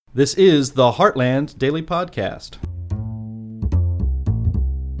This is the Heartland Daily Podcast.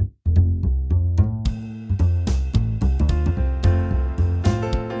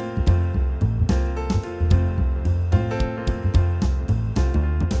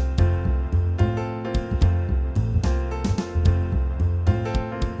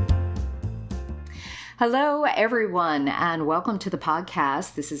 Hello, everyone, and welcome to the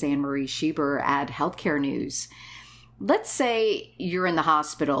podcast. This is Anne-Marie Schieber at Healthcare News. Let's say you're in the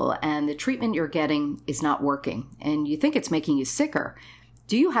hospital and the treatment you're getting is not working and you think it's making you sicker.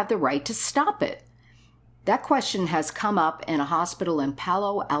 Do you have the right to stop it? That question has come up in a hospital in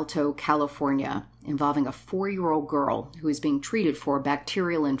Palo Alto, California, involving a 4-year-old girl who is being treated for a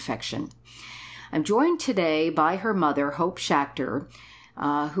bacterial infection. I'm joined today by her mother, Hope Schacter,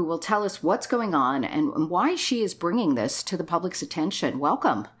 who will tell us what's going on and why she is bringing this to the public's attention.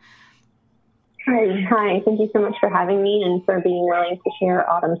 Welcome. Hi. Thank you so much for having me and for being willing to share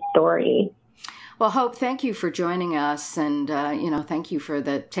Autumn's story. Well, Hope, thank you for joining us, and thank you for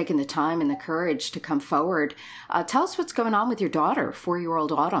taking the time and the courage to come forward. Tell us what's going on with your daughter,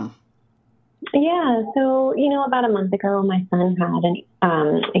 4-year-old Autumn. Yeah, so about a month ago, my son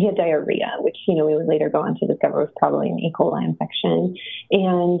he had diarrhea, which we would later go on to discover was probably an E. coli infection,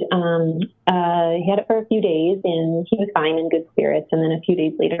 and he had it for a few days, and he was fine in good spirits. And then a few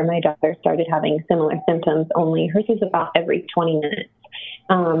days later, my daughter started having similar symptoms. Only hers was about every 20 minutes.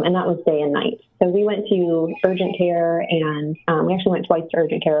 And that was day and night. So we went to urgent care, and we actually went twice to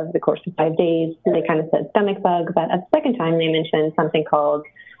urgent care over the course of 5 days. They kind of said stomach bug, but at the second time they mentioned something called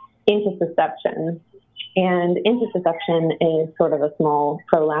intussusception. And intussusception is sort of a small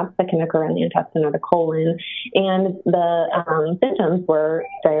prolapse that can occur in the intestine or the colon. And the symptoms were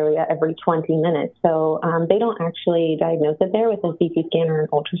diarrhea every 20 minutes. So they don't actually diagnose it there with a CT scan or an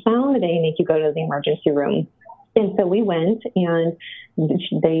ultrasound. They make you go to the emergency room. And so we went, and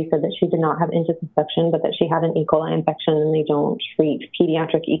they said that she did not have intussusception, but that she had an E. coli infection, and they don't treat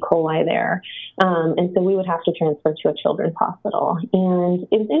pediatric E. coli there. And so we would have to transfer to a children's hospital. And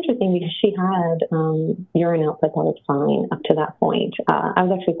it was interesting because she had urine output that was fine up to that point. I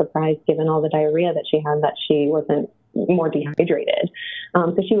was actually surprised, given all the diarrhea that she had, that she wasn't more dehydrated.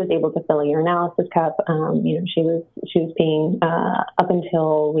 So she was able to fill a urinalysis cup. She was peeing up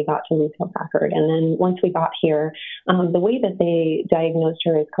until we got to Lucille Packard. And then once we got here, the way that they diagnosed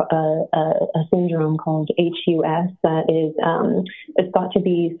her is a syndrome called HUS that is thought to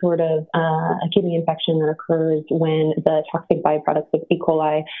be sort of a kidney infection that occurs when the toxic byproducts of E.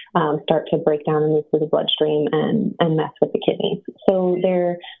 coli start to break down and move through the bloodstream and mess with the kidneys. So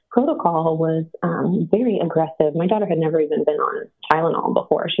their protocol was very aggressive. My daughter had never even been on Tylenol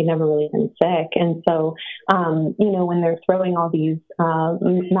before. She'd never really been sick. And so, when they're throwing all these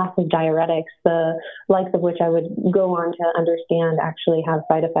massive diuretics, the likes of which I would go on to understand actually have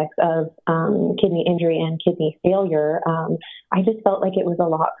side effects of kidney injury and kidney failure, I just felt like it was a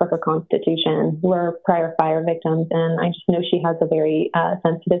lot for her constitution. We're prior fire victims, and I just know she has a very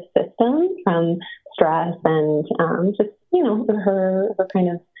sensitive system from stress and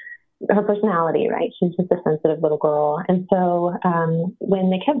her personality, right? She's just a sensitive little girl. And so when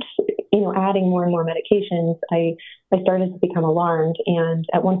they kept, adding more and more medications, I started to become alarmed. And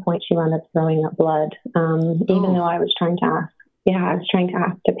at one point she wound up throwing up blood, even though I was trying to ask. Yeah, I was trying to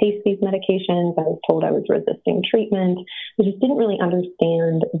ask to pace these medications. I was told I was resisting treatment. I just didn't really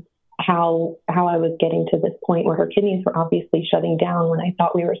understand how I was getting to this point where her kidneys were obviously shutting down when I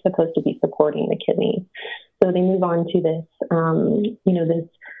thought we were supposed to be supporting the kidneys. So they move on to this, this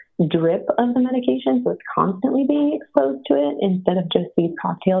drip of the medication, so it's constantly being exposed to it instead of just these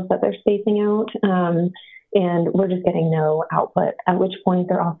cocktails that they're spacing out. And we're just getting no output, at which point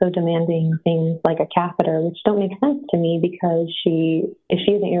they're also demanding things like a catheter, which don't make sense to me because if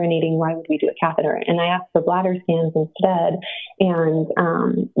she isn't urinating, why would we do a catheter? And I asked for bladder scans instead, and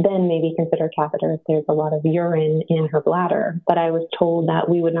then maybe consider a catheter if there's a lot of urine in her bladder. But I was told that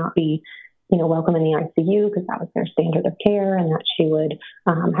we would not be welcome in the ICU because that was their standard of care, and that she would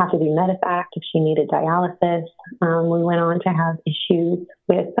have to be medevaced if she needed dialysis. We went on to have issues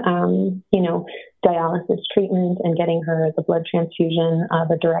with, dialysis treatment and getting her the blood transfusion of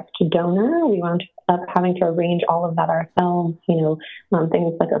a direct donor. We wound up having to arrange all of that ourselves.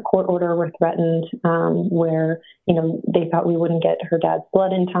 Things like a court order were threatened where, they thought we wouldn't get her dad's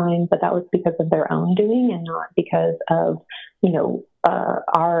blood in time, but that was because of their own doing and not because of,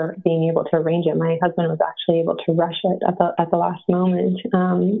 our being able to arrange it. My husband was actually able to rush it at the last moment.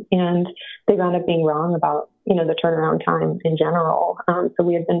 And they wound up being wrong about the turnaround time in general. So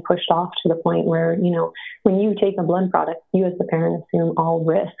we had been pushed off to the point where, when you take a blood product, you as the parent assume all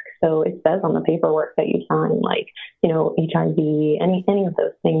risk. So it says on the paperwork that you sign, like, HIV, any of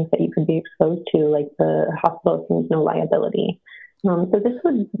those things that you could be exposed to, like the hospital assumes no liability. So this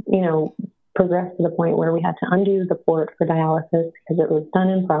would, progress to the point where we had to undo the port for dialysis because it was done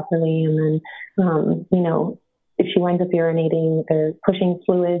improperly. And then, if she winds up urinating, they're pushing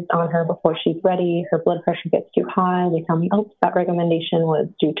fluids on her before she's ready. Her blood pressure gets too high. They tell me, that recommendation was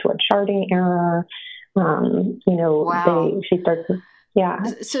due to a charting error. Wow. She starts to, yeah.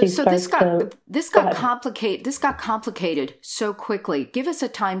 So this got complicated. This got complicated so quickly. Give us a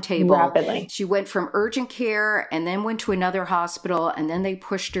timetable. Rapidly. She went from urgent care and then went to another hospital, and then they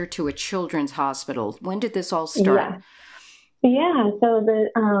pushed her to a children's hospital. When did this all start? Yeah. So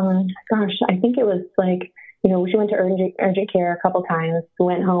I think it was like, she went to urgent care a couple times,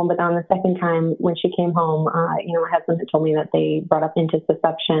 went home, but on the second time when she came home, my husband had told me that they brought up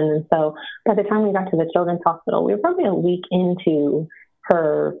intussusception. And so by the time we got to the children's hospital, we were probably a week into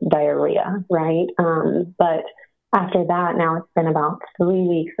her diarrhea, right? But after that, now it's been about 3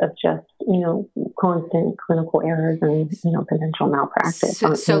 weeks of just, constant clinical errors and, potential malpractice,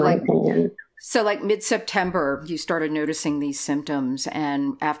 in my opinion. So like mid-September, you started noticing these symptoms,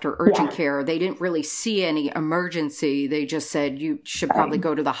 and after urgent care, they didn't really see any emergency. They just said you should probably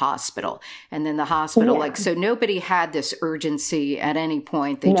go to the hospital. And then the hospital, so nobody had this urgency at any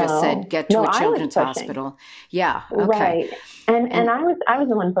point. They just said, get to a children's hospital. Yeah. Okay. Right. And I was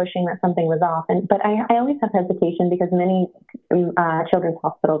the one pushing that something was off. But I always have hesitation because many children's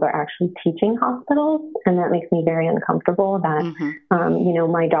hospitals are actually teaching hospitals. And that makes me very uncomfortable that,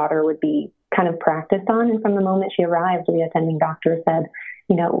 my daughter would be kind of practiced on. And from the moment she arrived, the attending doctor said,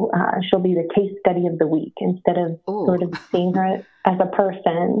 she'll be the case study of the week instead of sort of seeing her as a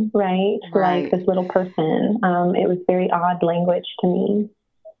person, right? Like this little person. It was very odd language to me.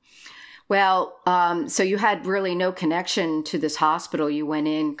 Well, so you had really no connection to this hospital. You went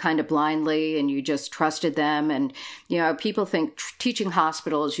in kind of blindly and you just trusted them. And, people think teaching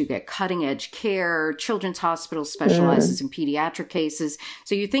hospitals, you get cutting edge care. Children's Hospital specializes in pediatric cases.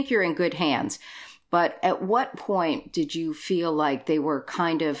 So you think you're in good hands. But at what point did you feel like they were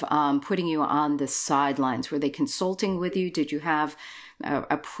kind of putting you on the sidelines? Were they consulting with you? Did you have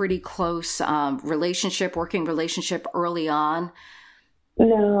a pretty close working relationship early on?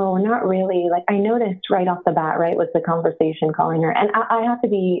 No, not really. Like I noticed right off the bat, was the conversation calling her. And I have to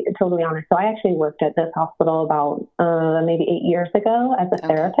be totally honest. So I actually worked at this hospital about maybe 8 years ago as a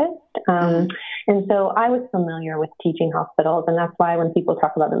therapist. And so I was familiar with teaching hospitals. And that's why when people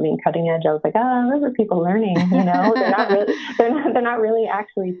talk about them being cutting edge, I was like, those are people learning, they're not really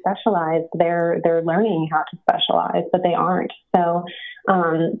actually specialized. They're learning how to specialize, but they aren't. So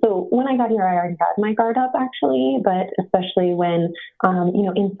when I got here, I already had my guard up actually, but especially when,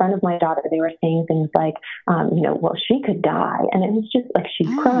 in front of my daughter, they were saying things like, well, she could die. And it was just like,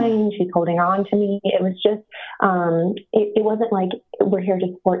 she's crying, she's holding on to me. It was just, it wasn't like, we're here to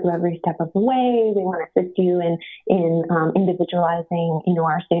support you every step of the way. We want to assist you in individualizing,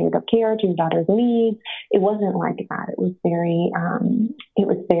 our standard of care to your daughter's needs. It wasn't like that. It was very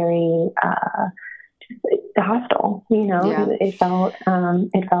hostile, It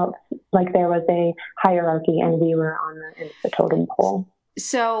felt like there was a hierarchy and we were on the end of the totem pole.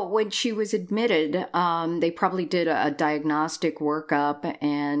 So when she was admitted, they probably did a diagnostic workup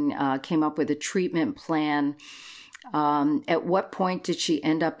and came up with a treatment plan. At what point did she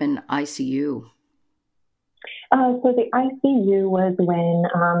end up in ICU? So the ICU was when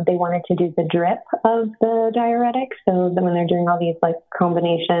they wanted to do the drip of the diuretic. So then when they're doing all these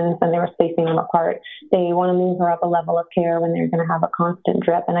combinations and they were spacing them apart, they want to move her up a level of care when they're going to have a constant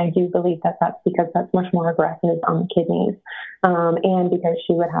drip. And I do believe that that's because that's much more aggressive on the kidneys, and because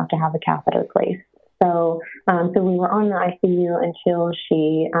she would have to have a catheter placed. So we were on the ICU until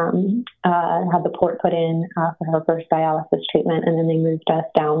she had the port put in for her first dialysis treatment, and then they moved us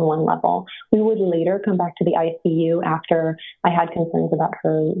down one level. We would later come back to the ICU after I had concerns about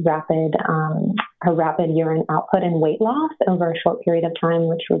her rapid urine output and weight loss over a short period of time,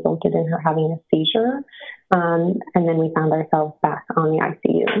 which resulted in her having a seizure. And then we found ourselves back on the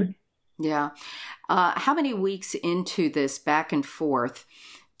ICU. Yeah. How many weeks into this back and forth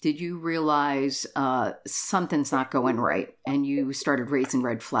did you realize something's not going right and you started raising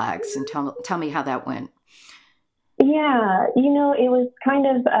red flags? And tell me how that went. Yeah, it was kind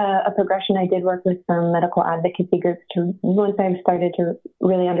of a progression. I did work with some medical advocacy groups once I started to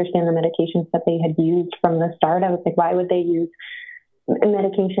really understand the medications that they had used from the start. I was like, why would they use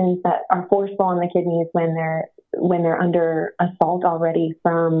medications that are forceful on the kidneys when they're under assault already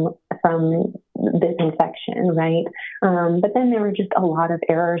from this the infection, right? But then there were just a lot of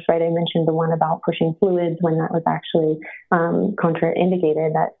errors, right? I mentioned the one about pushing fluids when that was actually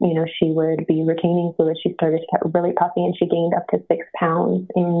contraindicated, that, she would be retaining fluids. She started to get really puffy, and she gained up to 6 pounds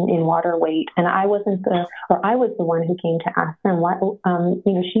in water weight. And I was the one who came to ask them, what,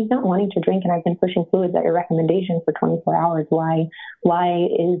 she's not wanting to drink, and I've been pushing fluids at your recommendation for 24 hours. Why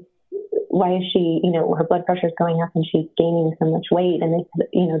is she, her blood pressure is going up and she's gaining so much weight? And they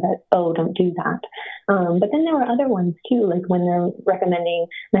said, don't do that. But then there were other ones too, like when they're recommending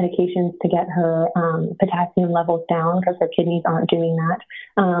medications to get her potassium levels down because her kidneys aren't doing that.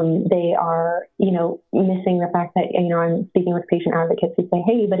 They are, missing the fact that, I'm speaking with patient advocates who say,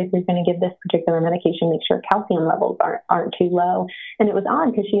 hey, but if you're going to give this particular medication, make sure calcium levels aren't too low. And it was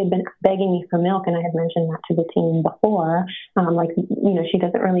odd because she had been begging me for milk, and I had mentioned that to the team before. She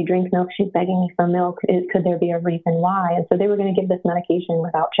doesn't really drink milk. She's begging me for milk. Could there be a reason why? And so they were going to give this medication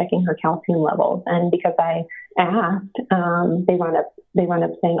without checking her calcium levels. And because I asked, they wound up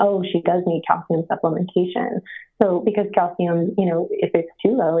saying, oh, she does need calcium supplementation. So because calcium, if it's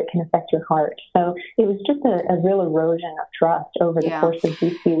too low, it can affect your heart. So it was just a real erosion of trust over the course of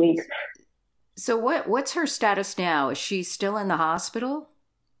these few weeks. So what's her status now? Is she still in the hospital?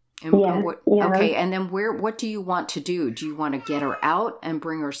 Yeah. Okay. And then what do you want to do? Do you want to get her out and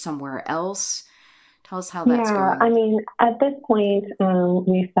bring her somewhere else? Tell us how that's going. I mean, at this point,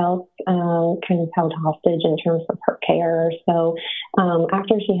 we felt kind of held hostage in terms of her care. So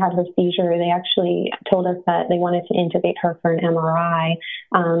after she had her seizure, they actually told us that they wanted to intubate her for an MRI,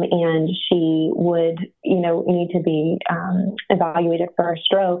 and she would, need to be evaluated for a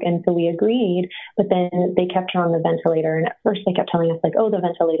stroke. And so we agreed, but then they kept her on the ventilator. And at first they kept telling us like, oh, the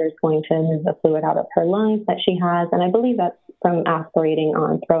ventilator is going to move the fluid out of her lungs that she has. And I believe that's from aspirating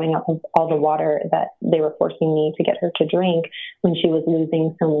on throwing up all the water that they were forcing me to get her to drink when she was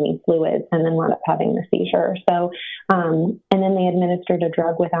losing so many fluids, and then wound up having the seizure. So, and then they administered a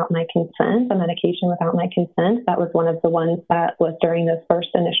drug without my consent, a medication without my consent. That was one of the ones that was during those first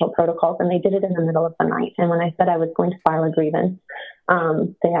initial protocols, and they did it in the middle of the night. And when I said I was going to file a grievance,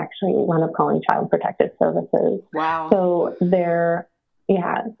 they actually wound up calling Child Protective Services. Wow. So there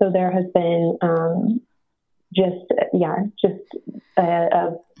has been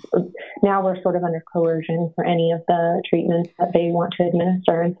now we're sort of under coercion for any of the treatments that they want to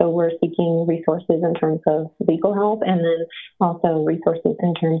administer. And so we're seeking resources in terms of legal help, and then also resources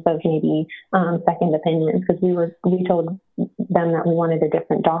in terms of maybe second opinions, because we told them that we wanted a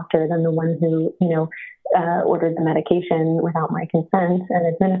different doctor than the one who, ordered the medication without my consent and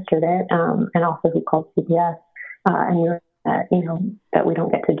administered it, and also who called CPS, and we were that we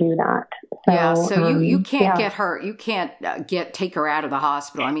don't get to do that. So you can't get her, you can't take her out of the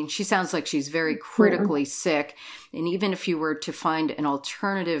hospital. I mean, she sounds like she's very critically sick. And even if you were to find an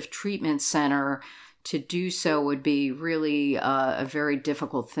alternative treatment center, to do so would be really a very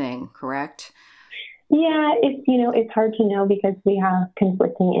difficult thing, correct? Yeah, it's hard to know because we have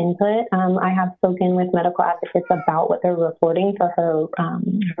conflicting input. I have spoken with medical advocates about what they're reporting for her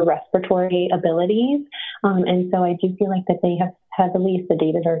respiratory abilities. And so I do feel like that they have heavily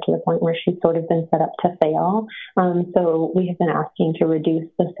sedated her to the point where she's sort of been set up to fail. So we have been asking to reduce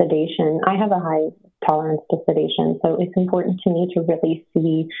the sedation. I have a high tolerance to sedation, so it's important to me to really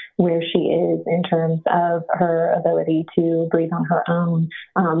see where she is in terms of her ability to breathe on her own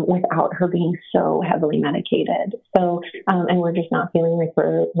without her being so heavily medicated. So, and we're just not feeling like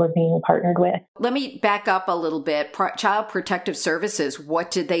we're being partnered with. Let me back up a little bit. Child Protective Services, what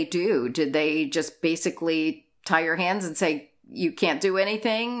did they do? Did they just basically tie your hands and say, you can't do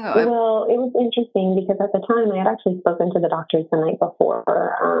anything? Well, it was interesting because at the time I had actually spoken to the doctors the night before.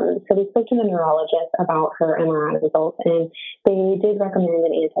 So we spoke to the neurologist about her MRI results, and they did recommend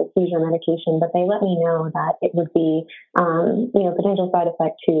an anti-seizure medication, but they let me know that it would be, potential side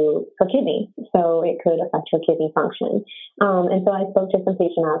effect to her kidney. So it could affect her kidney function. And so I spoke to some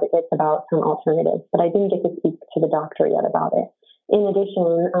patient advocates about some alternatives, but I didn't get to speak to the doctor yet about it. In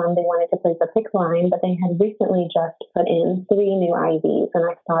addition, they wanted to place a PICC line, but they had recently just put in 3 new IVs. And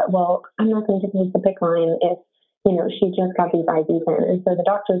I thought, well, I'm not going to place the PICC line if, she just got these IVs in. And so the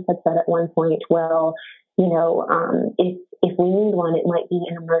doctors had said at one point, well, if we need one, it might be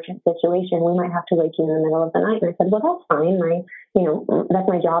an emergent situation. We might have to wake you in the middle of the night. And I said, well, that's fine. That's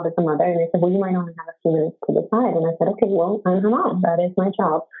my job as a mother. And they said, well, you might only have a few minutes to decide. And I said, okay, well, I'm her mom. That is my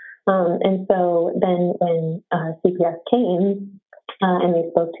job. And so then when CPS came, and they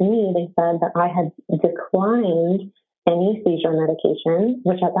spoke to me, they said that I had declined any seizure medication,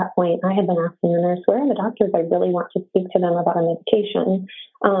 which at that point I had been asking the nurse, where are the doctors? I really want to speak to them about a medication.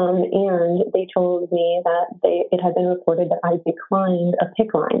 And they told me that it had been reported that I declined a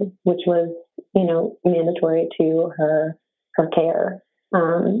PICC line, which was, mandatory to her care.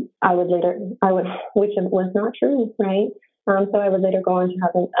 Which was not true, right? So I would later go on to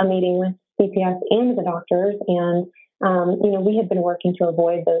have a meeting with CPS and the doctors, and we had been working to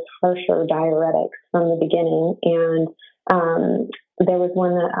avoid those harsher diuretics from the beginning, and there was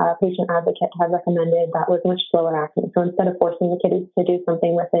one that a patient advocate had recommended that was much slower acting. So instead of forcing the kiddies to do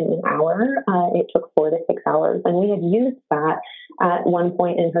something within an hour, it took 4 to 6 hours, and we had used that at one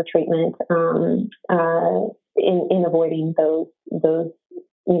point in her treatment in avoiding those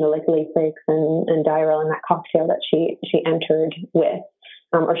like Lasix and Diarel and that cocktail that she entered with,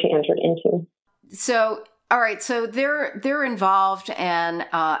 or she entered into. So, all right. So they're involved, and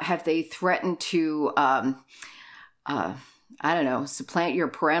have they threatened to, supplant your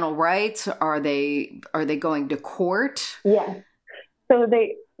parental rights? Are they going to court? Yes. So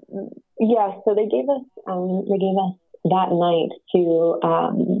they gave us that night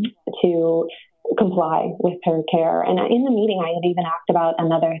to comply with her care. And in the meeting, I had even asked about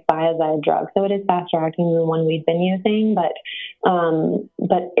another thiazide drug. So it is faster acting than the one we'd been using, but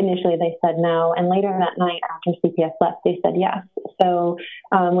initially they said no. And later that night, after CPS left, they said yes. So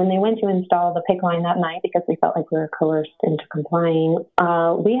when they went to install the PICC line that night, because we felt like we were coerced into complying,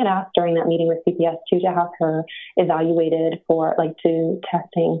 we had asked during that meeting with CPS to have her evaluated for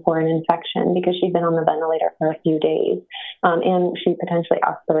testing for an infection, because she'd been on the ventilator for a few days. And she potentially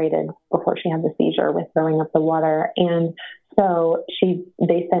aspirated before she had the seizure with throwing up the water. And so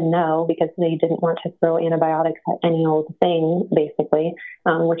they said no, because they didn't want to throw antibiotics at any old thing, basically,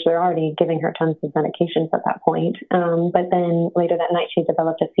 which they're already giving her tons of medications at that point. But then later that night, she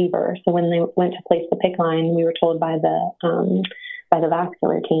developed a fever. So when they went to place the PICC line, we were told by the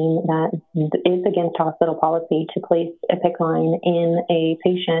vascular team that it's against hospital policy to place a PICC line in a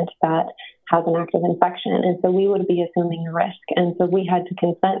patient that has an active infection. And so we would be assuming the risk. And so we had to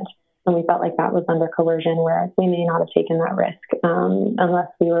consent. And we felt like that was under coercion, whereas we may not have taken that risk unless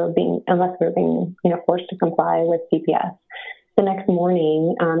we were being forced to comply with CPS. The next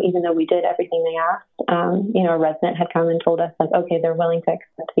morning, even though we did everything they asked, a resident had come and told us, okay, they're willing to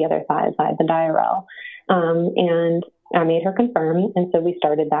accept the other thiazide, the Diarel. And I made her confirm, and so we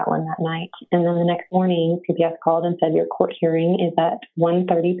started that one that night. And then the next morning, CPS called and said, your court hearing is at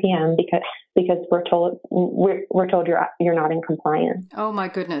 1:30 p.m. because we're told you're not in compliance. Oh my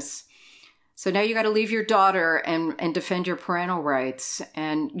goodness! So now you got to leave your daughter and defend your parental rights,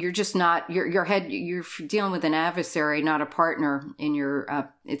 and you're just not you're dealing with an adversary, not a partner in your.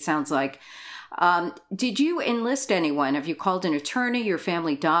 It sounds like. Did you enlist anyone? Have you called an attorney, your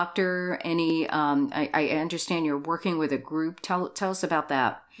family doctor? I understand you're working with a group. Tell us about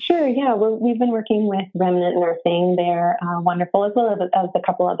that. Sure. Yeah. We've been working with Remnant Nursing. They're wonderful, as well as a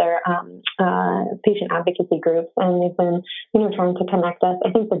couple other patient advocacy groups. And they've been, trying to connect us.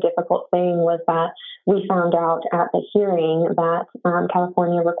 I think the difficult thing was that we found out at the hearing that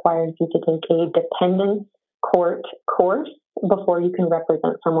California requires you to take a dependent court course before you can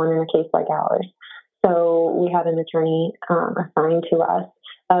represent someone in a case like ours. So we had an attorney assigned to us,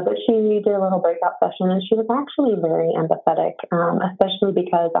 but she did a little breakout session, and she was actually very empathetic, especially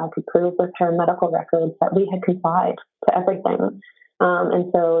because I could prove with her medical records that we had complied to everything.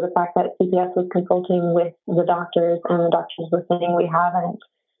 And so the fact that CPS was consulting with the doctors and the doctors were saying we haven't,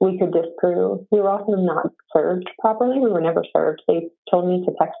 we could disprove. We were also not served properly. We were never served. They told me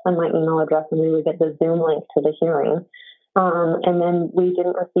to text them my email address and we would get the Zoom link to the hearing. And then we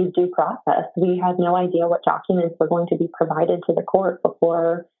didn't receive due process. We had no idea what documents were going to be provided to the court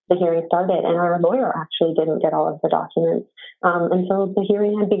before the hearing started. And our lawyer actually didn't get all of the documents until the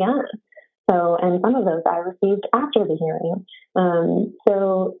hearing had begun. And some of those I received after the hearing.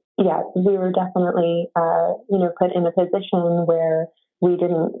 So yes, we were definitely, put in a position where we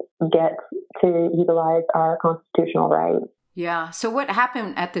didn't get to utilize our constitutional rights. Yeah. So what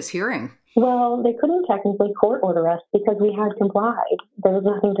happened at this hearing? Well, they couldn't technically court order us because we had complied. There was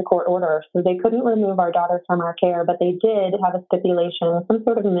nothing to court order. So they couldn't remove our daughter from our care, but they did have a stipulation, some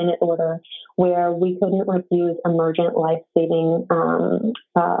sort of minute order, where we couldn't refuse emergent life-saving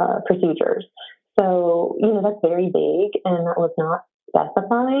procedures. So, that's very vague, and that was not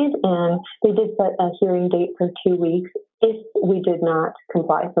specified. And they did set a hearing date for 2 weeks if we did not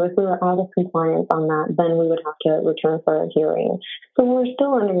comply. So if we were out of compliance on that, then we would have to return for a hearing. So we're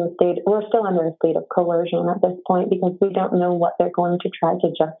still under a state of coercion at this point because we don't know what they're going to try to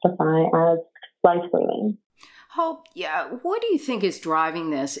justify as life-saving. Hope, yeah, what do you think is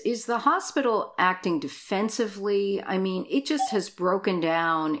driving this? Is the hospital acting defensively? I mean, it just has broken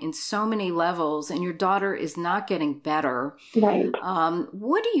down in so many levels, and your daughter is not getting better. Right.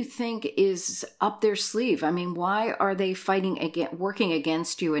 What do you think is up their sleeve? I mean, why are they working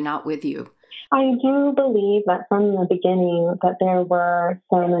against you and not with you? I do believe that from the beginning that there were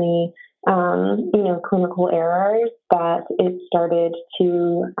so many, clinical errors that it started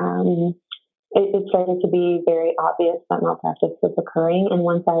to be very obvious that malpractice was occurring. And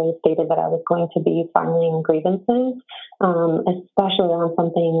once I stated that I was going to be filing grievances, especially on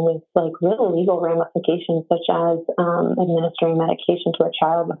something with like real legal ramifications, such as administering medication to a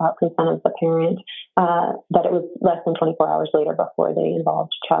child without consent of the parent, that it was less than 24 hours later before they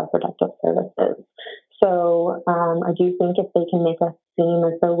involved Child Protective Services. So I do think if they can make us seem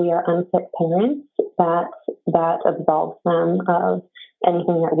as though we are unfit parents, that absolves them of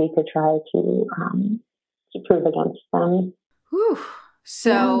anything that we could try to prove against them. Whew.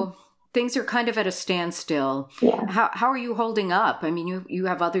 So things are kind of at a standstill. Yeah. How are you holding up? I mean, you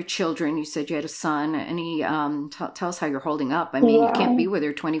have other children. You said you had a son. Tell us how you're holding up. I mean, you can't be with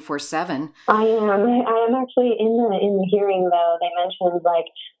her 24/7. I am actually in the hearing though. They mentioned like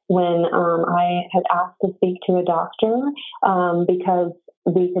when I had asked to speak to a doctor because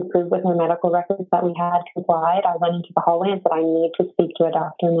we could prove with our medical records that we had complied. I went into the hallway and said, I need to speak to a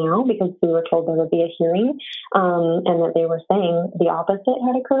doctor now because we were told there would be a hearing and that they were saying the opposite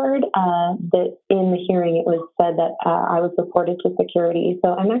had occurred. That in the hearing, it was said that I was reported to security.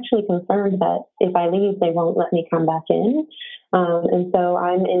 So I'm actually concerned that if I leave, they won't let me come back in. And so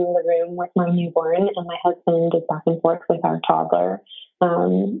I'm in the room with my newborn and my husband is back and forth with our toddler.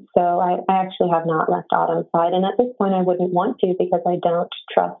 So I actually have not left Autumn's side. And at this point, I wouldn't want to because I don't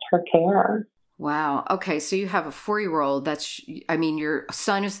trust her care. Wow. Okay. So you have a 4-year-old. Your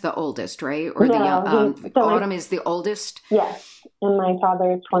son is the oldest, right? Or Autumn is the oldest? Yes. And my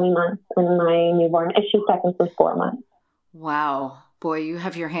toddler is 20 months and my newborn, she's technically 4 months. Wow. Boy, you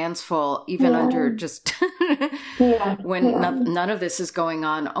have your hands full, even under just when none of this is going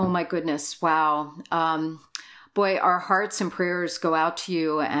on. Oh my goodness. Wow. Boy, our hearts and prayers go out to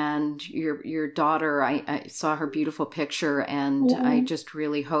you and your daughter. I saw her beautiful picture and I just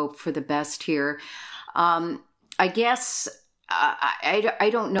really hope for the best here. I guess I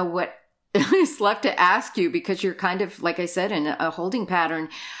don't know what is left to ask you because you're kind of, like I said, in a holding pattern.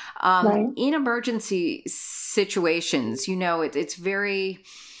 In emergency situations, it's very...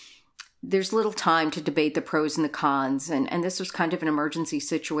 There's little time to debate the pros and the cons. And this was kind of an emergency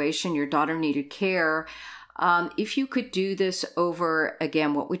situation. Your daughter needed care. If you could do this over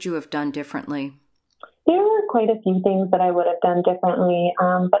again, what would you have done differently? There were quite a few things that I would have done differently,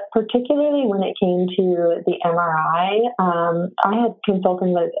 but particularly when it came to the MRI, I had consulted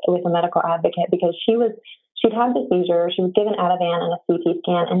with a medical advocate because she'd had the seizure. She was given Ativan and a CT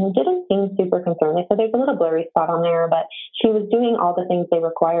scan, and it didn't seem super concerned. They said there's a little blurry spot on there, but she was doing all the things they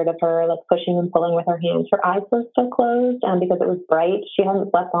required of her, like pushing and pulling with her hands. Her eyes were still closed because it was bright. She hadn't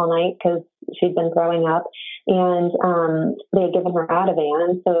slept all night because she'd been throwing up, and they had given her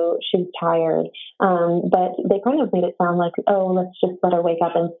Ativan, so she was tired. But they kind of made it sound like, oh, let's just let her wake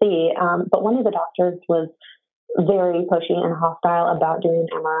up and see. But one of the doctors was very pushy and hostile about doing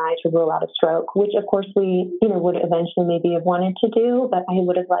an MRI to rule out a stroke, which of course we, would eventually maybe have wanted to do, but I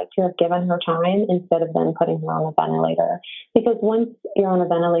would have liked to have given her time instead of then putting her on a ventilator. Because once you're on a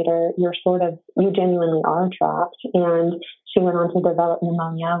ventilator, you genuinely are trapped. And she went on to develop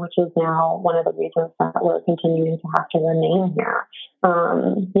pneumonia, which is now one of the reasons that we're continuing to have to remain here.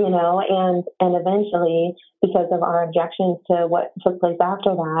 And eventually, because of our objections to what took place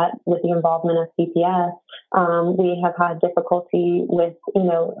after that with the involvement of CPS, we have had difficulty with,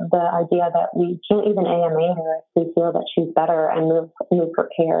 the idea that we can't even AMA her if we feel that she's better and move her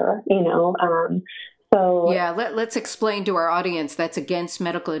care, let's explain to our audience that's against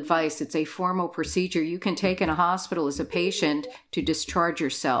medical advice. It's a formal procedure you can take in a hospital as a patient to discharge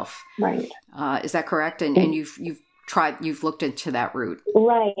yourself. Right. Is that correct? And you've looked into that route.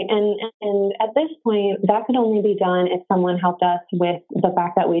 Right. And at this point, that could only be done if someone helped us with the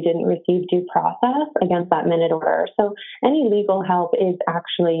fact that we didn't receive due process against that minute order. So any legal help is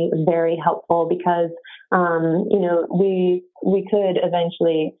actually very helpful because, we could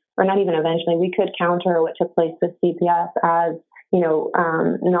eventually, or not even eventually, we could counter what took place with CPS as,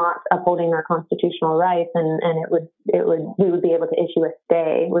 not upholding our constitutional rights, and we would be able to issue a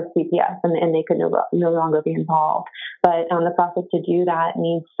stay with CPS, and they could no longer be involved. But the process to do that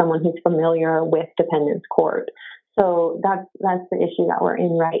needs someone who's familiar with dependents court. So that's the issue that we're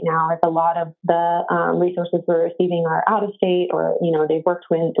in right now. Is a lot of the resources we're receiving are out of state, or they've worked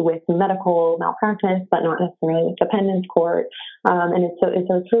with medical malpractice, but not necessarily with dependents court. And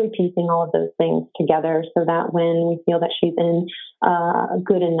it's really piecing all of those things together so that when we feel that she's in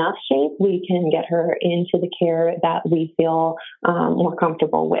good enough shape, we can get her into the care that we feel more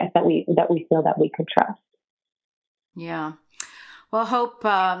comfortable with, that we feel that we could trust. Yeah. Well, Hope,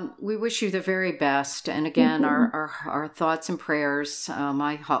 we wish you the very best. And again, our thoughts and prayers,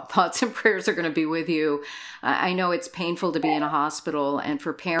 my thoughts and prayers are going to be with you. I know it's painful to be in a hospital, and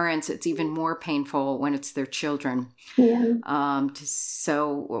for parents, it's even more painful when it's their children. Yeah.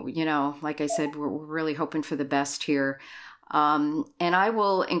 So, like I said, we're really hoping for the best here. And I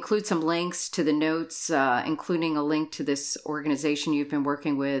will include some links to the notes, including a link to this organization you've been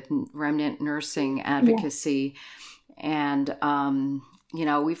working with, Remnant Nursing Advocacy. Yeah. And,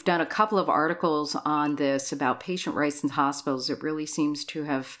 we've done a couple of articles on this about patient rights in hospitals. It really seems to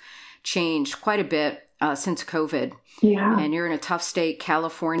have changed quite a bit since COVID. Yeah. And you're in a tough state,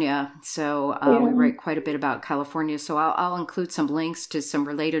 California. So we write quite a bit about California. So I'll include some links to some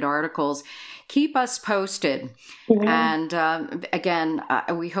related articles. Keep us posted. Yeah. And again,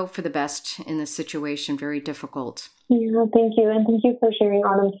 we hope for the best in this situation. Very difficult. Yeah, thank you. And thank you for sharing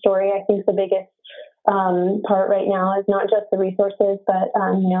Autumn's story. I think the biggest part right now is not just the resources, but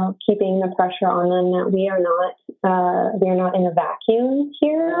keeping the pressure on them that we are not in a vacuum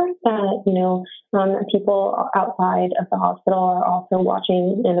here. That people outside of the hospital are also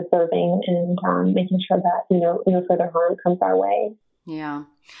watching and observing and making sure that no further harm comes our way. Yeah.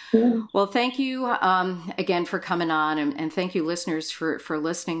 Well, thank you again for coming on, and thank you, listeners, for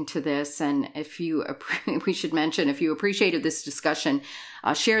listening to this. And we should mention, if you appreciated this discussion,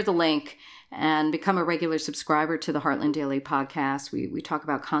 share the link and become a regular subscriber to the Heartland Daily podcast. We talk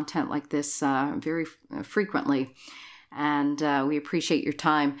about content like this very frequently, and we appreciate your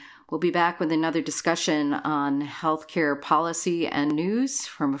time. We'll be back with another discussion on healthcare policy and news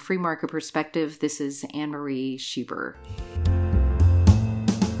from a free market perspective. This is Anne Marie Schieber.